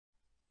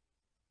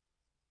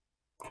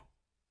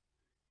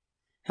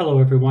Hello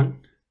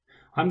everyone.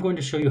 I'm going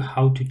to show you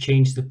how to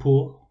change the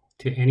pool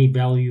to any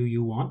value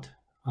you want.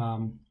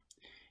 And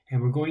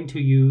we're going to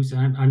use,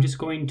 I'm just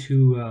going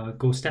to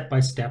go step by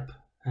step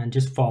and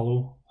just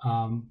follow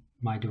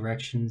my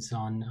directions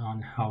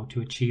on how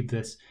to achieve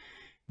this.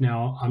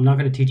 Now, I'm not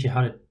going to teach you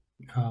how to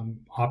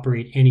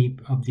operate any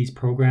of these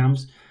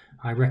programs.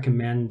 I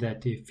recommend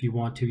that if you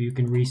want to, you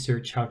can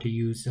research how to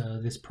use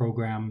this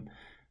program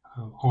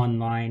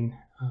online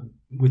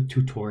with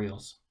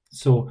tutorials.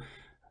 So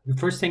the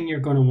first thing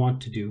you're going to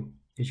want to do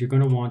is you're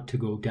going to want to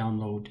go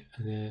download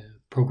the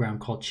program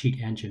called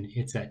Cheat Engine.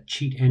 It's at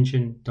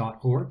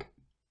cheatengine.org.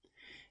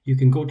 You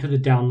can go to the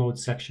download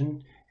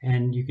section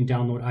and you can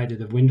download either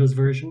the Windows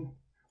version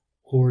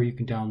or you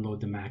can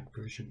download the Mac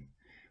version.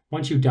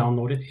 Once you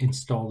download it,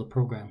 install the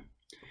program.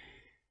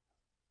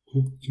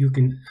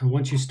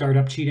 Once you start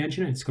up Cheat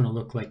Engine, it's going to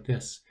look like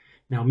this.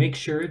 Now make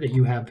sure that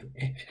you have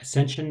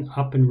Ascension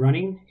up and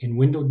running in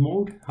windowed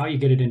mode. How you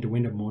get it into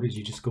windowed mode is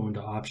you just go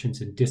into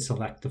options and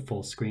deselect the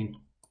full screen.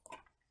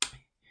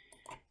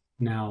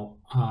 Now,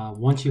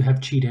 once you have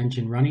Cheat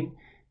Engine running,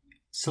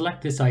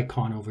 select this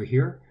icon over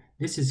here.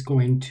 This is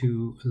going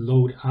to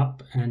load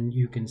up and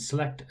you can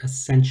select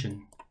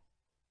Ascension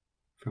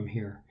from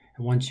here.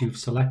 And once you've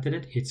selected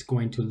it, it's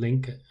going to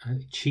link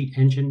Cheat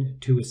Engine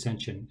to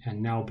Ascension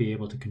and now be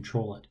able to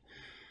control it.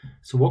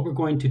 So what we're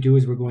going to do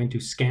is we're going to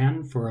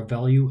scan for a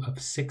value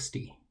of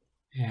 60,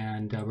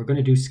 and we're going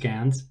to do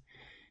scans.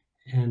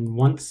 And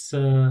once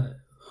how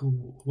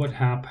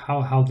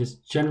this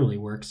generally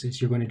works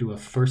is you're going to do a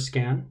first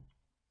scan,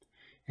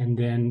 and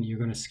then you're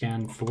going to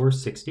scan for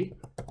 60,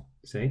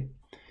 say.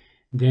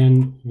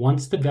 Then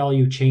once the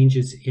value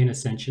changes in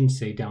Ascension,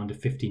 say down to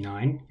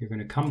 59, you're going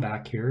to come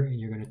back here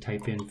and you're going to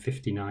type in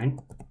 59,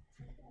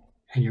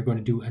 and you're going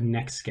to do a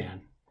next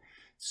scan.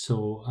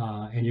 So,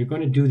 and you're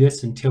going to do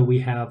this until we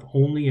have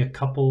only a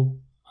couple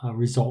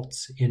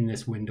results in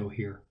this window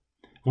here.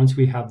 Once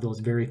we have those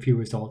very few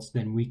results,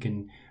 then we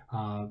can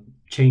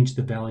change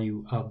the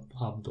value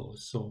of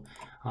those. So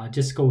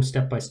just go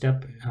step by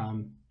step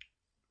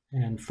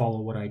and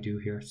follow what I do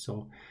here.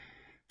 So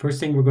first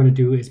thing we're going to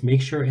do is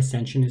make sure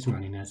Ascension is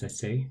running. As I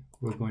say,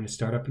 we're going to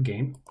start up a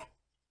game.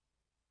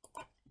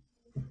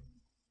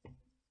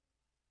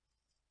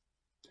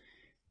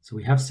 So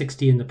we have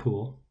 60 in the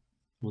pool.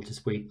 We'll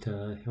just wait.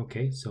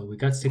 Okay, so we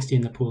got 60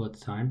 in the pool at the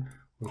time.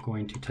 We're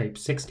going to type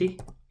 60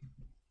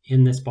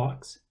 in this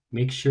box.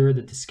 Make sure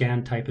that the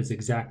scan type is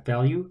exact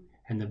value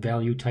and the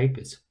value type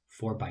is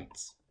 4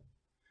 bytes.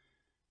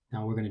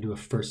 Now we're going to do a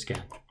first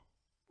scan.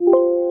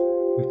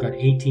 We've got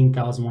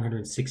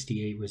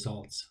 18,168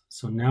 results.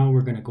 So now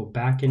we're going to go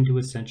back into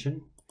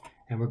Ascension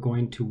and we're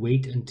going to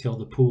wait until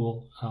the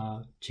pool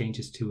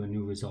changes to a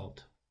new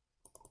result.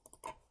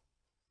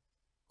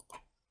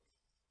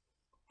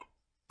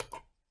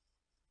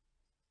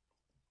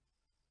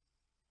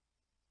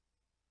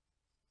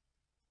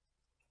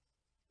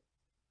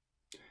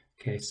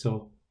 Okay,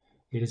 so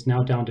it is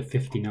now down to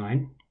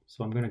 59.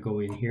 So I'm going to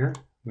go in here.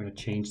 I'm going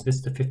to change this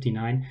to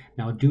 59.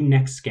 Now do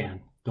next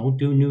scan. Don't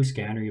do new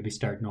scan or you'll be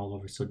starting all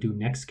over. So do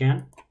next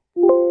scan.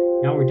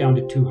 Now we're down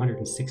to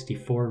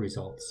 264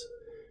 results.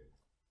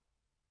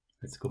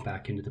 Let's go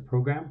back into the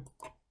program.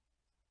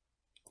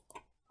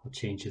 I'll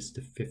change this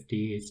to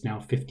 50. It's now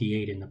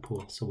 58 in the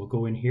pool. So we'll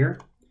go in here,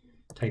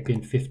 type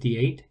in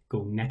 58,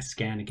 go next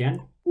scan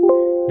again.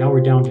 Now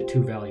we're down to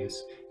 2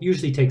 values.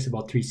 Usually takes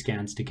about 3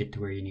 scans to get to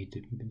where you need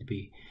to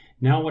be.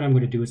 Now what I'm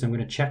going to do is I'm going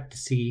to check to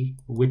see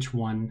which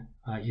one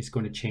is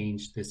going to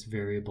change this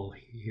variable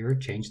here,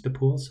 change the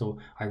pool. So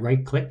I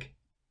right click,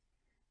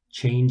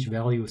 change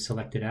value of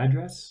selected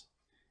address,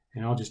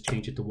 and I'll just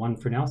change it to 1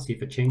 for now, see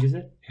if it changes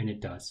it, and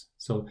it does.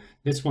 So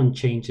this one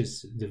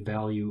changes the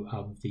value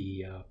of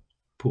the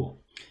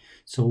pool.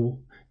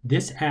 So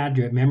this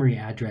memory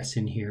address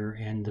in here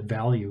and the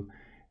value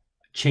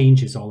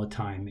changes all the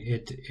time.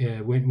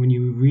 When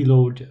you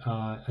reload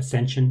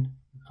Ascension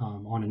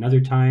on another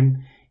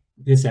time,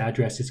 this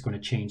address is going to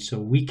change. So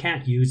we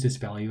can't use this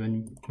value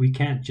and we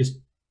can't just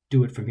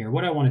do it from here.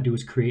 What I want to do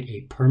is create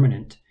a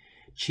permanent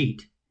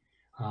cheat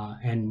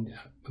and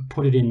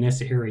put it in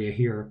this area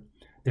here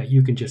that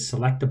you can just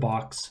select the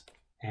box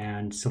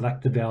and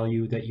select the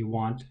value that you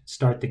want,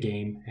 start the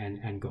game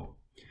and go.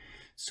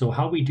 So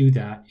how we do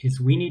that is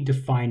we need to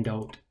find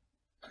out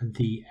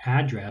the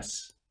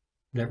address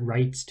that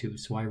writes to.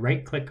 So I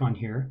right click on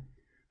here,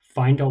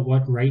 find out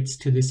what writes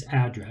to this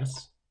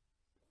address,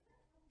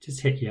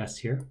 just hit yes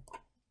here.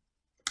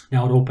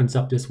 Now it opens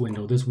up this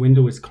window. This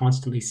window is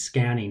constantly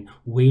scanning,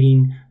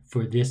 waiting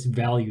for this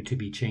value to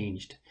be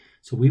changed.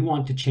 So we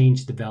want to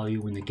change the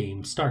value when the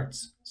game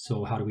starts.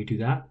 So how do we do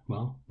that?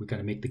 Well, we got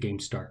to make the game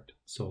start.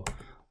 So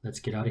let's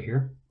get out of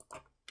here.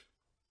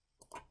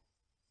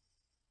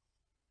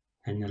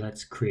 And then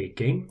let's create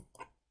game.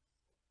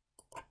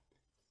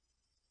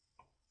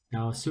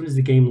 Now, as soon as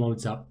the game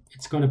loads up,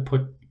 it's going to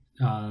put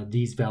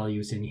these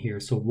values in here.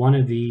 So one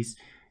of these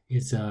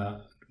is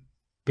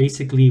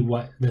basically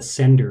what the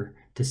sender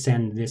to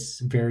send this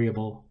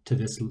variable to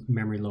this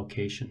memory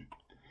location.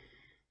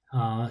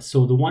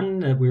 So the one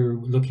that we're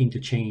looking to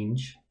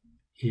change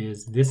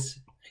is this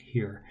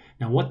here.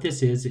 Now what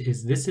this is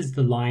this is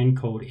the line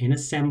code in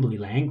assembly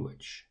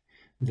language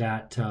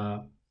that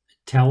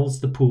tells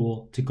the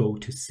pool to go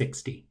to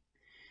 60.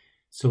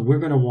 So we're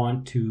going to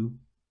want to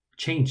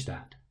change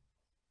that.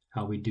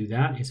 How we do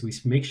that is we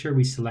make sure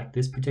we select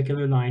this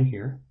particular line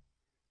here,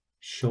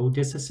 show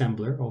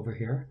disassembler over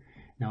here.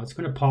 Now it's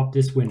going to pop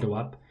this window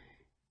up.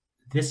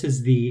 This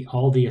is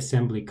all the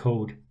assembly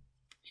code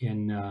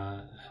in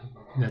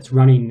that's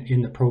running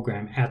in the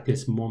program at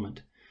this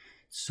moment.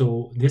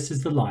 So this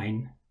is the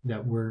line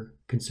that we're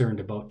concerned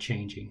about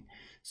changing.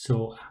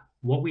 So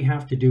what we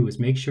have to do is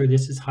make sure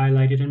this is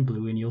highlighted in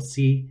blue, and you'll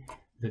see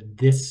that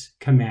this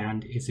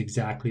command is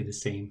exactly the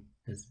same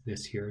as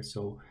this here.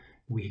 So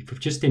we've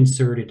just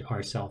inserted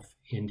ourselves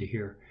into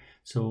here.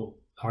 So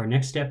our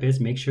next step is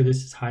make sure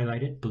this is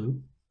highlighted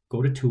blue,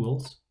 go to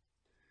Tools,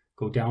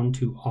 go down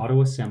to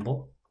Auto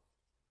Assemble,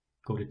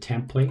 go to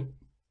Template,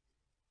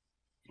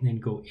 and then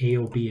go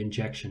AOB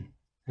Injection.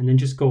 And then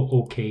just go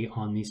OK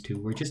on these two.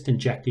 We're just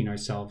injecting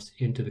ourselves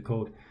into the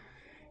code,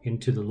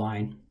 into the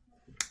line,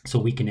 so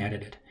we can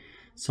edit it.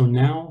 So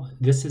now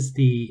this is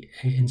the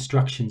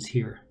instructions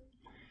here.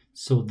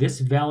 So this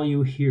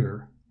value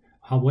here,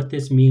 what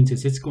this means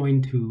is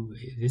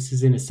this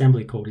is in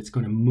assembly code, it's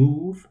going to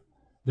move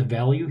the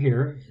value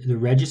here, the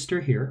register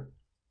here.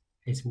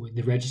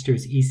 The register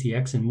is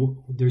ECX, and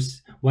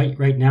there's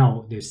right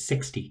now there's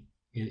 60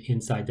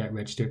 inside that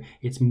register.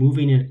 It's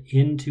moving it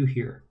into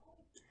here,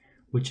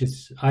 which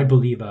is, I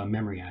believe, a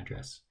memory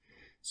address.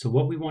 So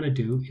what we want to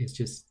do is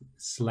just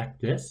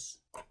select this,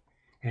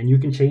 and you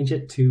can change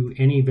it to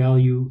any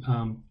value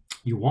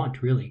you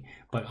want, really.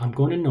 But I'm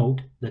going to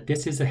note that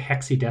this is a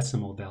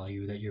hexadecimal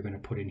value that you're going to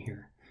put in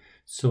here.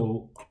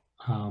 So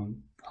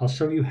I'll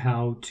show you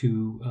how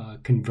to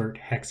convert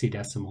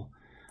hexadecimal.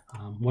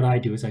 What I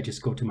do is I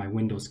just go to my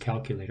Windows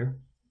calculator.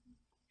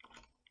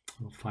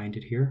 I'll find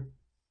it here.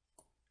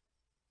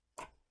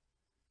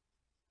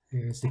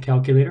 There's the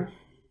calculator.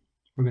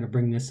 We're going to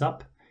bring this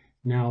up.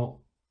 Now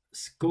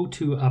go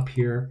to up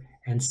here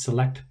and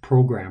select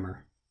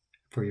Programmer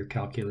for your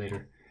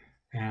calculator.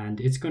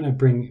 And it's going to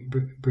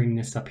bring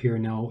this up here.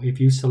 Now, if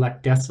you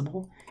select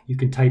decimal, you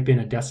can type in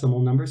a decimal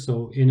number.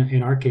 So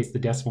in our case, the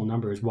decimal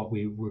number is what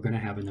we're going to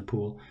have in the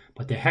pool.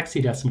 But the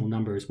hexadecimal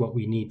number is what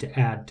we need to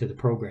add to the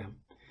program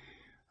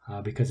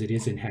because it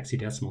is in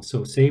hexadecimal.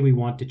 So say we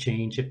want to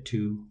change it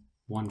to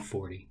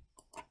 140.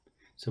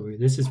 So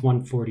this is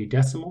 140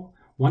 decimal.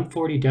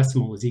 140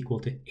 decimal is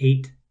equal to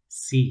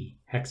 8C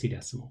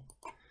hexadecimal.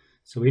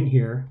 So in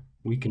here,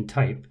 we can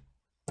type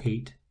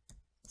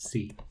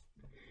 8C.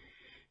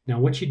 Now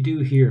what you do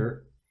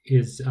here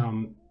is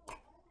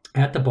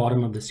at the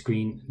bottom of the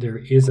screen, there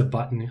is a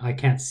button. I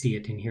can't see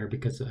it in here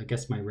because I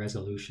guess my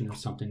resolution or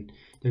something.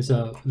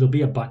 There'll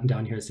be a button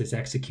down here that says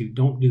execute.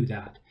 Don't do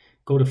that.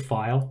 Go to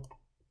File,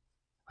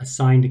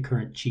 Assign to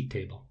Current Cheat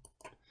Table.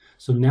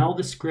 So now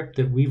the script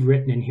that we've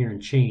written in here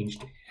and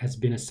changed has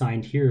been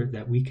assigned here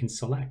that we can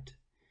select.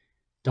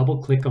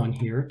 Double click on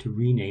here to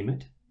rename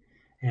it.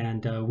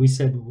 And we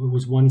said it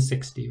was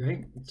 160,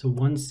 right? So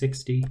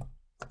 160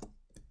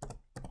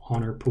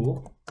 honor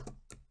pool.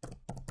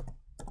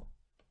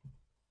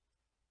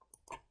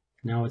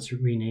 Now it's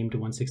renamed to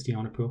 160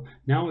 honor pool.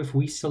 Now if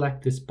we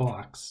select this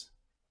box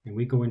and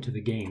we go into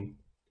the game,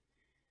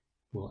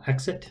 we'll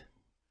exit.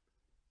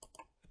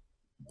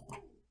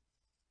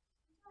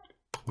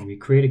 When we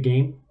create a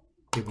game,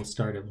 it will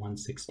start at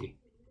 160.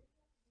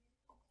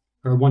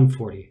 Or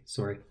 140,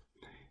 sorry.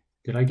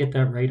 Did I get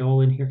that right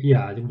all in here?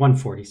 Yeah,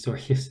 140,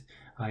 sorry.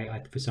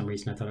 I for some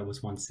reason I thought it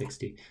was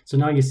 160. So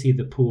now you see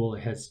the pool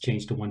has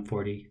changed to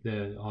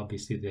 140.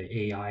 Obviously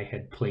the AI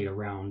had played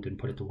around and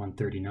put it to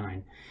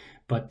 139.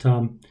 But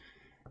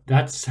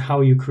that's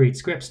how you create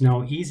scripts.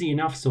 Now, easy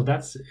enough. So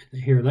that's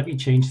here. Let me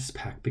change this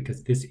back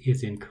because this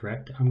is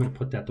incorrect. I'm going to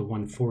put that to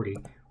 140,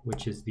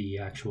 which is the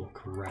actual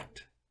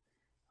correct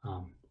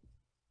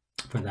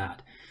for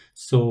that.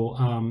 So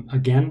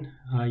again,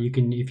 you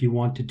can, if you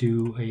want to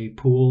do a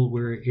pool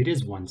where it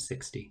is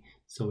 160.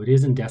 So it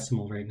is in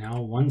decimal right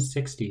now.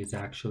 160 is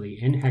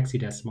actually in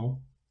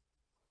hexadecimal.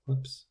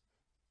 Whoops.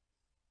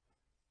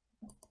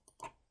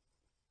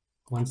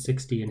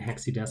 160 in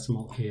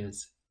hexadecimal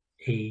is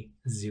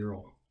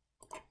A0.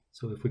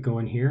 So if we go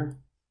in here,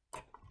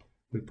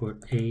 we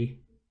put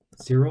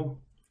A0.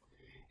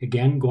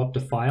 Again, go up to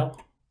File,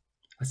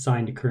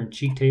 Assign to Current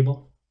Cheat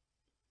Table.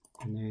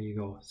 And there you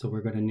go. So we're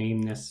going to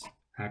name this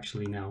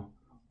actually now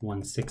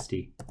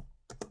 160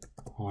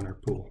 honor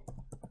pool.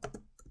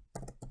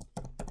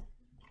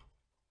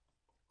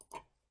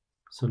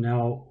 So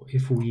now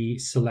if we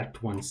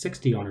select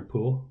 160 honor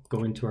pool,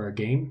 go into our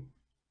game,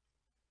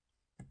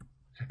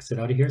 exit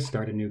out of here,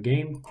 start a new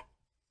game.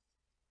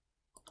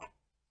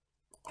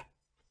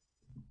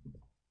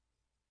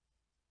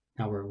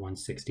 Now we're at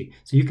 160.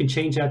 So you can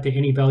change that to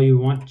any value you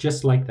want,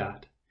 just like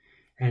that.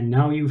 And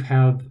now you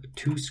have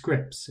two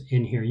scripts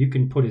in here. You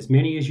can put as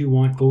many as you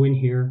want. Go in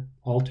here,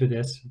 alter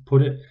this,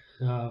 put it,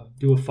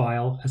 do a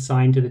file,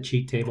 assign to the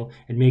cheat table,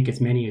 and make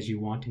as many as you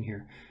want in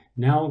here.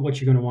 Now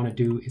what you're going to want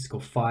to do is go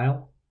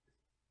File,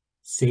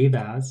 Save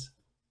As,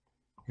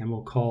 and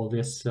we'll call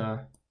this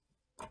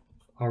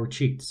our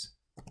cheats.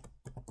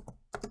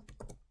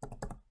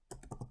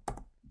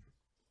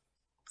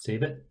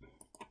 Save it.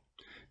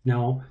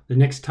 Now, the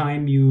next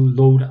time you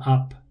load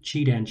up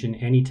Cheat Engine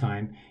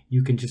anytime,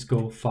 you can just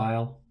go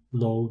File,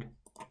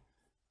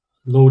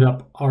 Load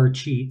up our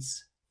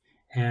cheats,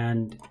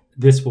 and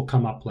this will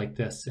come up like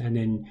this. And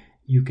then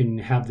you can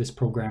have this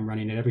program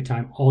running at every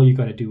time. All you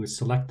got to do is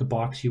select the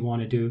box you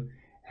want to do,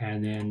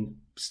 and then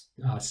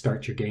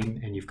start your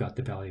game, and you've got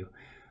the value.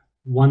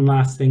 One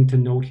last thing to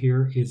note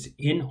here is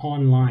in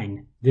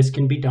online, this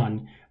can be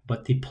done,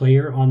 but the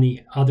player on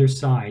the other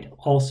side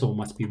also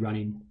must be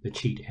running the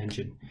cheat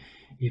engine.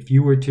 If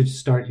you were to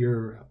start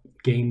your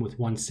game with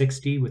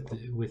 160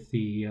 with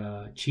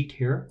the cheat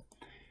here,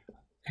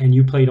 and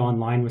you played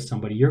online with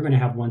somebody, you're going to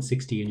have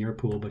 160 in your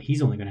pool, but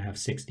he's only going to have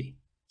 60.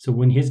 So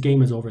when his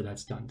game is over,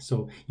 that's done.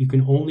 So you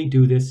can only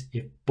do this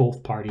if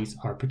both parties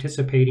are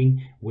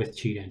participating with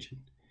Cheat Engine.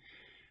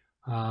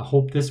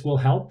 Hope this will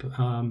help,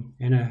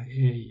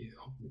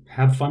 and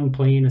have fun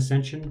playing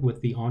Ascension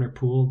with the honor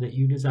pool that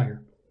you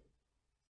desire.